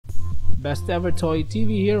Best Ever Toy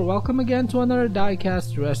TV here. Welcome again to another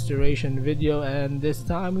diecast restoration video, and this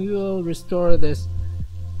time we will restore this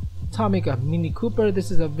Tomica Mini Cooper.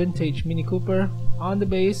 This is a vintage Mini Cooper. On the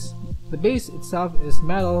base itself is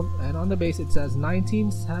metal, and on the base it says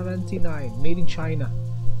 1979, made in China.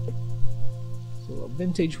 So a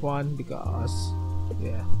vintage one because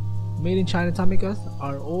yeah, made in China Tomicas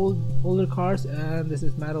are older cars, and this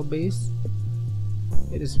is metal base.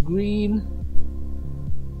 It is green.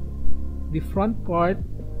 The front part,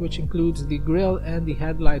 which includes the grille and the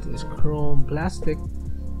headlight, is chrome plastic.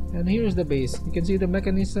 And here's the base. You can see the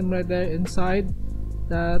mechanism right there inside.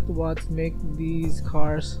 That's what makes these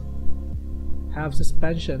cars have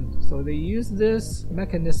suspension. So they use this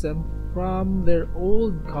mechanism from their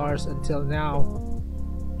old cars until now.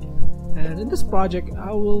 And in this project,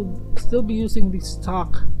 I will still be using the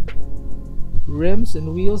stock rims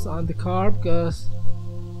and wheels on the car because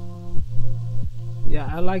yeah,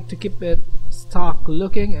 I like to keep it stock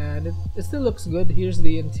looking, and it still looks good. Here's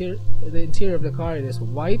the interior of the car. It is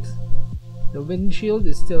white. The windshield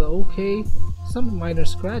is still okay. Some minor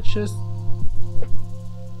scratches.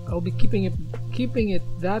 I'll be keeping it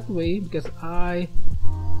that way because I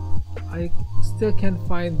still can't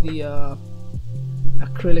find the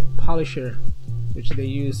acrylic polisher which they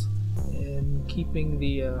use in keeping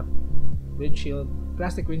the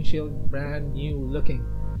plastic windshield brand new looking.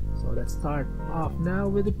 So let's start off now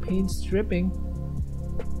with the paint stripping.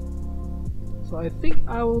 So I think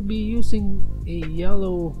I will be using a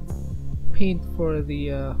yellow paint for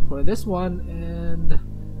the for this one, and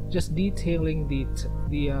just detailing the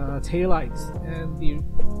taillights and the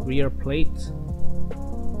rear plate,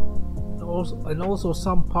 and also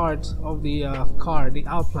some parts of the car, the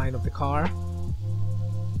outline of the car.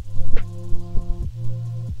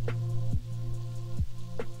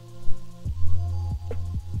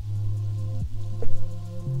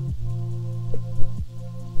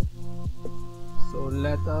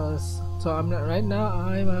 Right now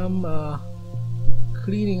I'm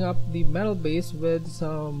cleaning up the metal base with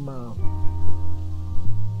some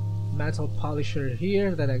metal polisher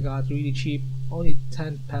here that I got really cheap, only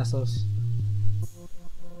 10 pesos,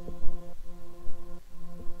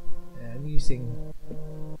 and using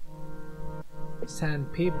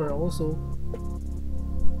sandpaper also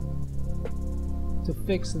to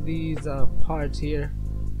fix these parts here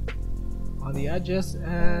on the edges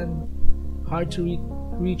and hard to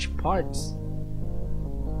reach parts.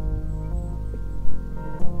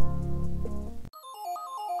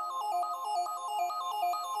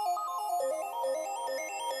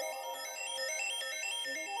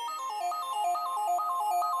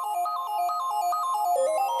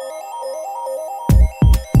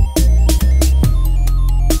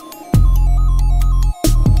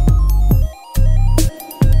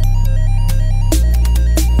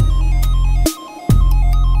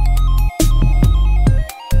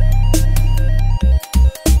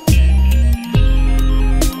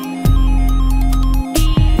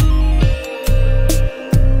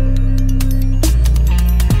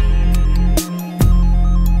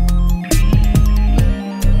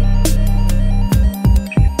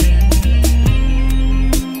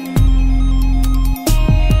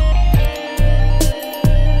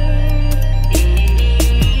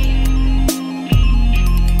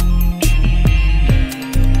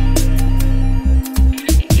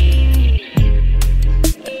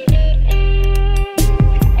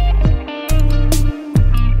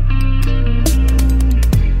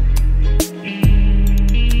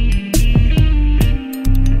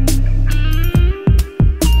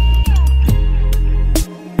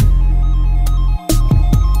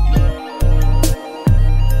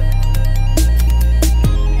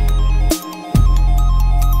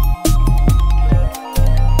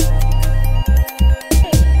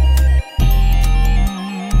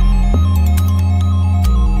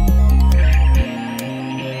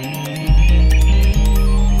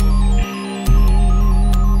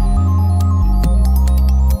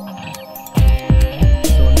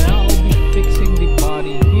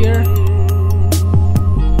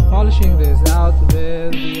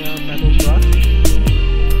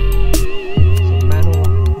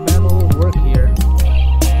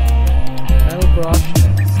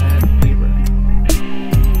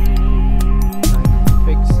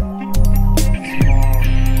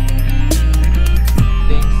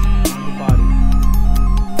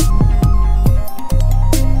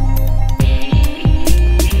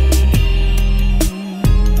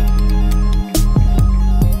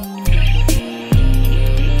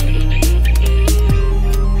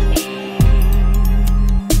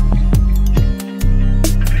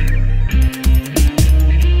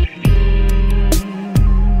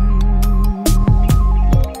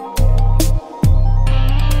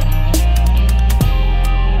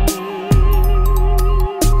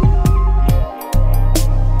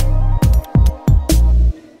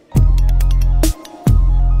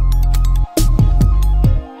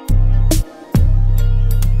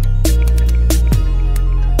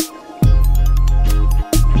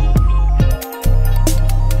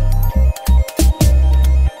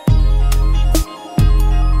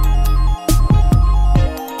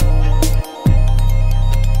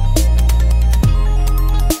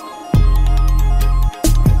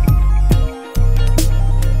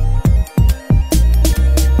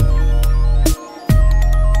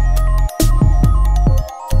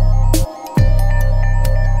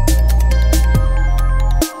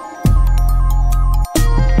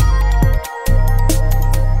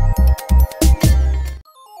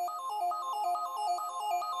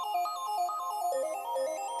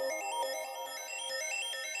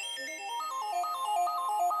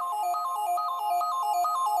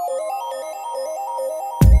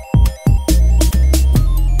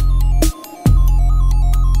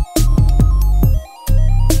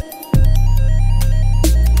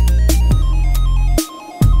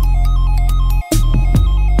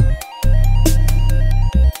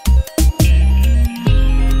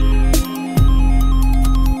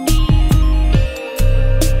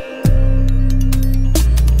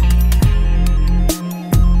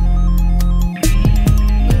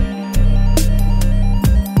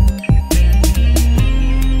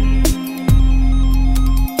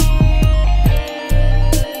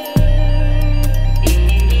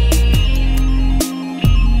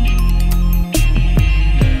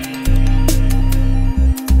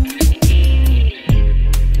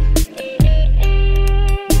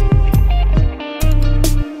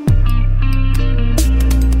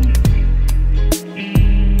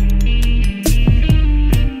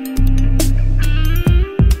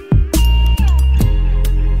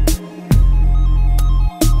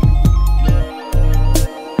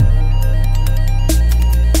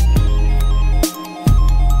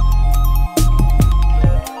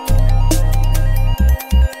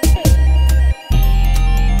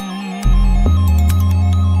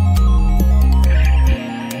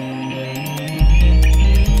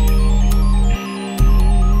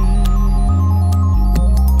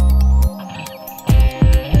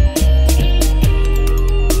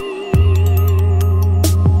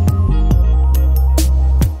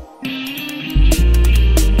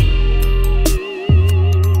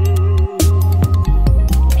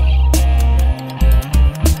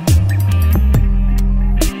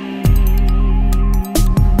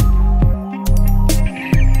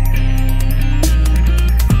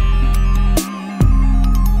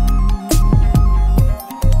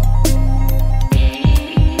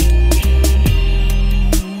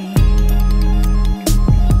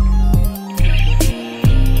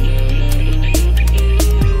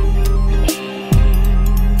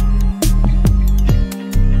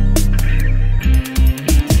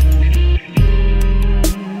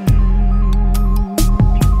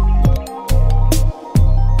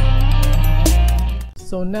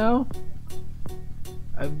 So now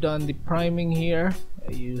I've done the priming here.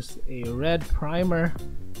 I used a red primer.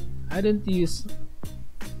 I didn't use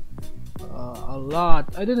a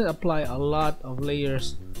lot. I didn't apply a lot of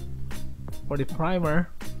layers for the primer,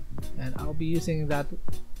 and I'll be using that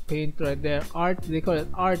paint right there. They call it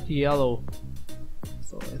art yellow.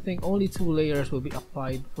 So I think only 2 layers will be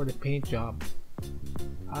applied for the paint job.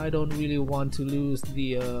 I don't really want to lose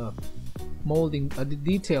the molding, the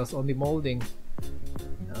details on the molding.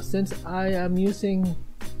 Now, since I am using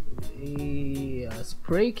a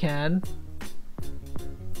spray can,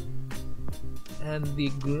 and the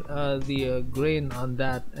grain on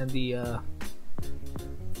that, and the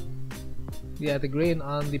grain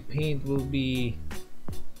on the paint will be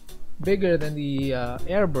bigger than the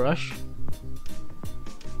airbrush,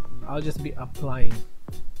 I'll just be applying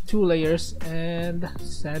 2 layers and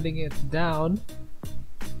sanding it down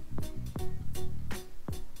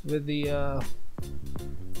with the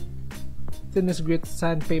thinnest grit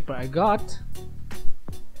sandpaper I got,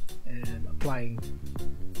 and applying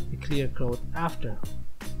the clear coat after.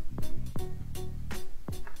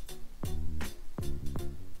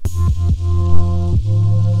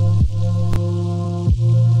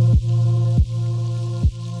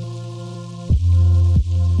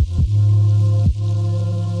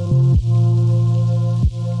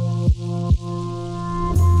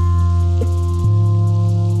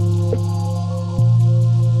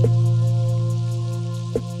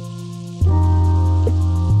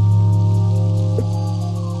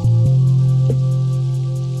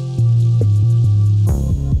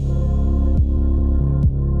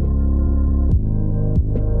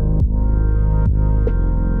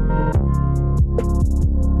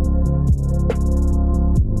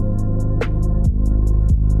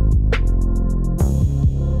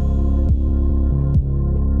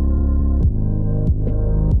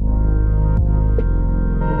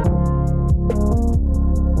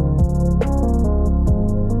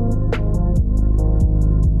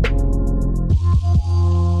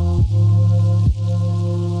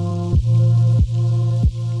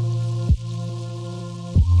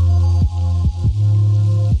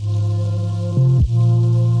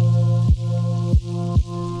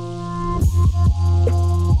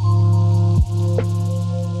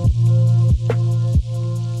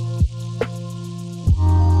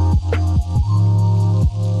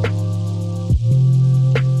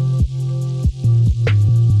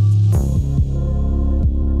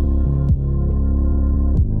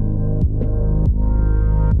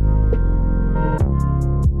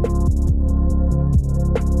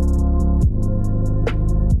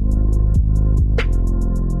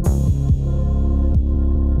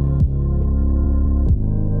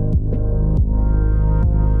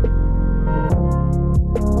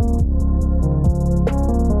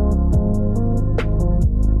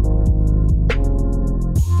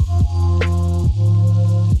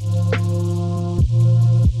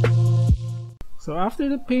 So after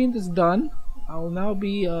the paint is done, I'll now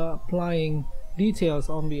be applying details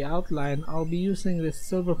on the outline. I'll be using this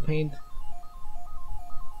silver paint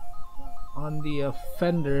on the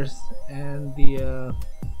fenders and the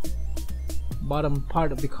bottom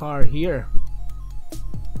part of the car here,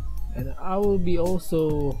 and I will be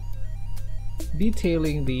also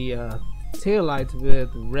detailing the tail light with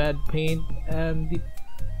red paint and the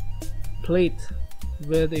plate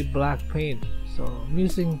with a black paint. So I'm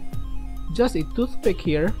using just a toothpick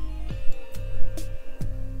here.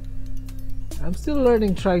 I'm still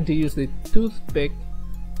learning, trying to use the toothpick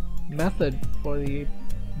method for the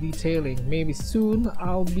detailing. Maybe soon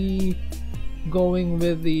I'll be going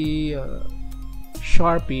with the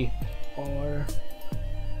Sharpie or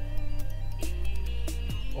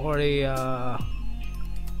a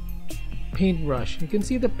paintbrush. You can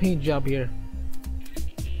see the paint job here.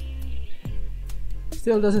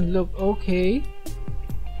 Still doesn't look okay.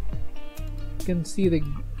 You can see the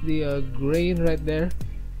grain right there,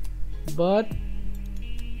 but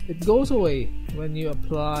it goes away when you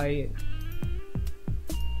apply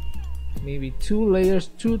maybe 2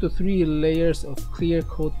 to 3 layers of clear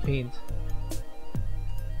coat paint.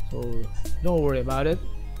 So don't worry about it.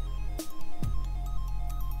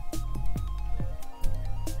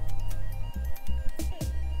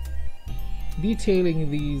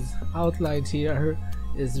 Detailing these outlines here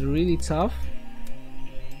is really tough.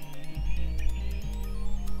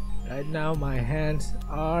 Right now my hands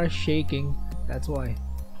are shaking, that's why.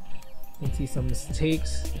 You can see some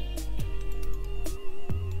mistakes,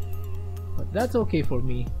 but that's okay for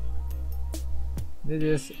me.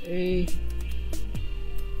 This is a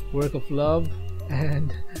work of love,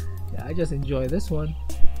 and yeah, I just enjoy this one.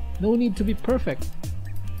 No need to be perfect.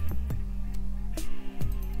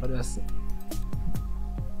 But as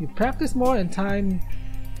you practice more and time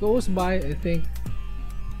goes by, I think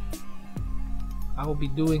I will be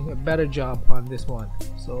doing a better job on this one.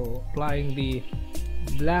 So applying the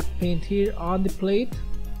black paint here on the plate.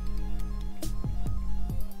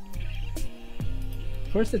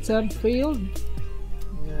 First attempt failed,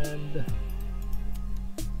 and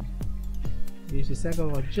here's the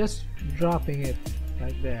second one, just dropping it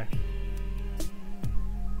right there.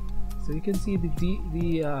 So you can see the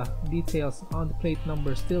details on the plate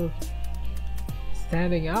number still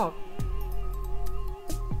standing out.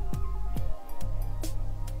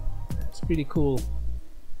 That's pretty cool.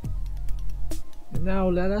 And now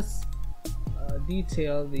let us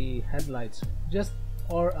detail the headlights,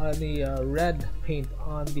 or the red paint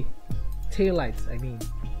on the taillights, I mean.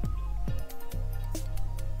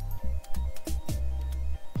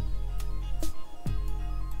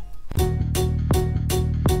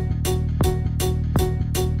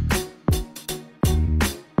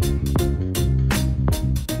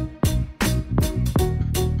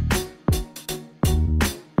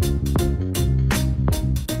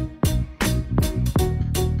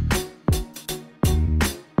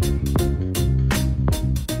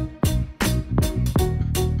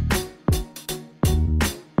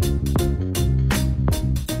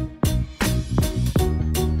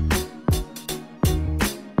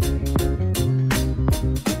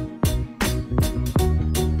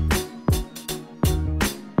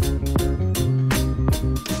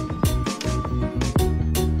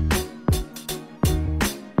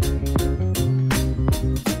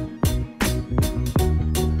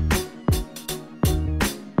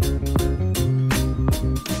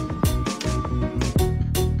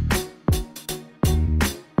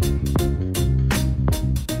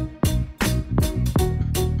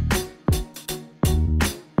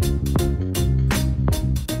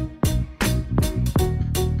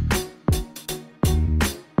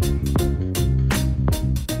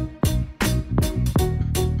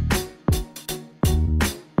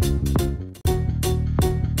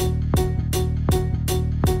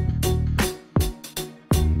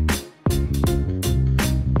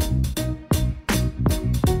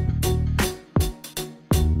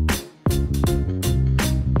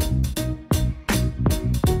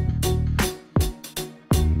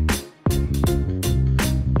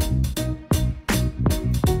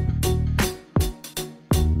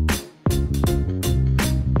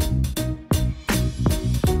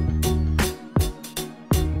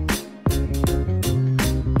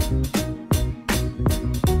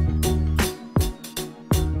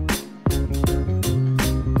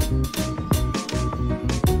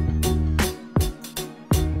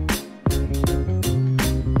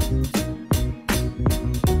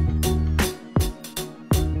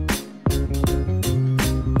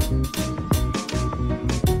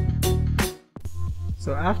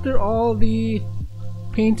 So after all the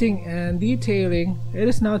painting and detailing, it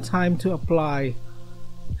is now time to apply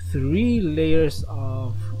 3 layers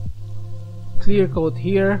of clear coat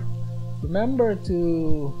here. Remember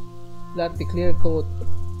to let the clear coat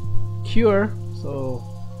cure, so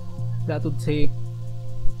that would take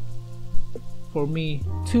for me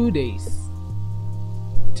 2 days,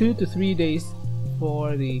 2 to 3 days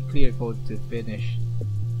for the clear coat to finish.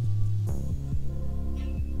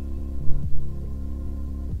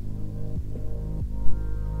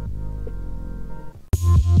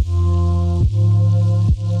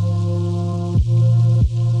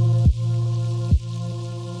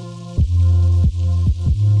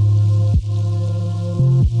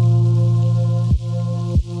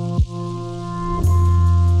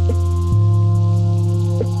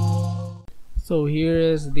 So here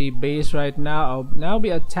is the base right now. I'll now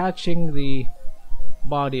be attaching the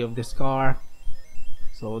body of this car.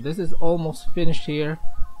 So this is almost finished here.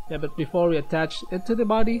 Yeah, but before we attach it to the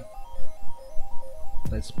body,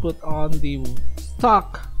 let's put on the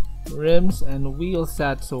stock rims and wheel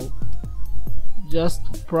set. So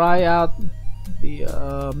just pry out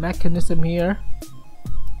the mechanism here.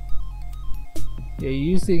 Yeah,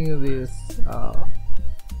 using this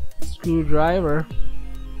screwdriver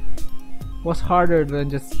was harder than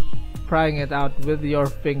just prying it out with your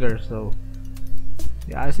fingers. So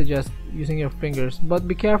yeah, I suggest using your fingers, but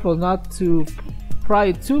be careful not to pry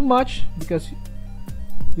it too much, because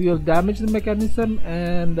you will damage the mechanism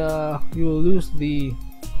and you will lose the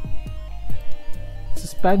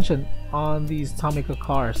suspension on these Tomica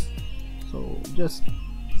cars. So just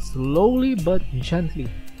slowly but gently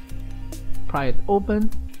pry it open,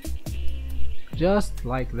 just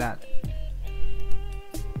like that.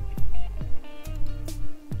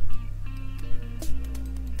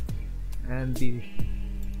 And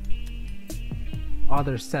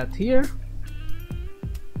other set here.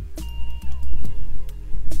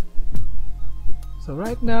 So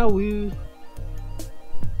right now we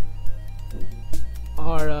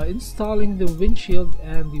are installing the windshield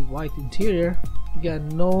and the white interior. Again,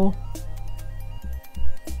 no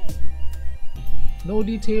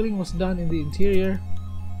detailing was done in the interior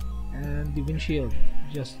and the windshield,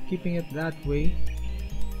 just keeping it that way.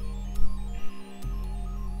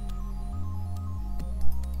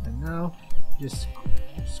 And now just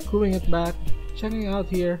screwing it back, checking out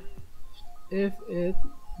here if it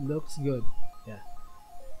looks good. Yeah,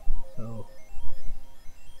 so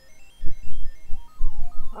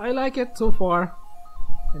I like it so far.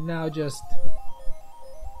 And now just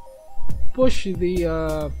push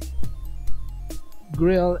the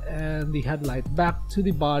grill and the headlight back to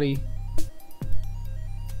the body.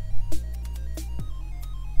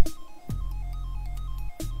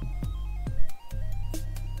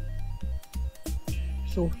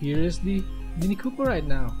 So here is the Mini Cooper right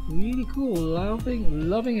now. Really cool,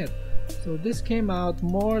 loving it. So this came out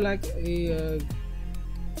more like a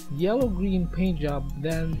yellow green paint job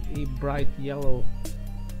than a bright yellow,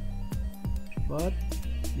 but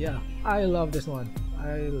yeah, I love this one.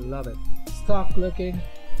 I love it. Stock looking,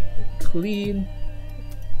 clean,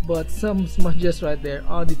 but some smudges right there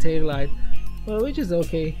on the tail light, but which is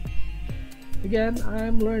okay. Again,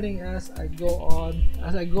 I'm learning as I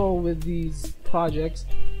go with these projects,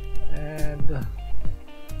 and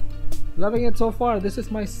loving it so far. This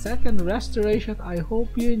is my second restoration. I hope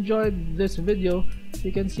you enjoyed this video.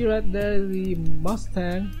 You can see right there the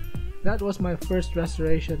Mustang. That was my first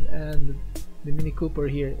restoration, and the Mini Cooper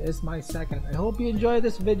here is my second. I hope you enjoyed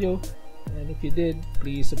this video, and if you did,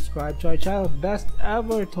 please subscribe to our channel, Best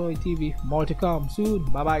Ever Toy TV. More to come soon.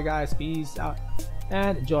 Bye bye guys, peace out,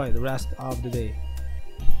 and enjoy the rest of the day.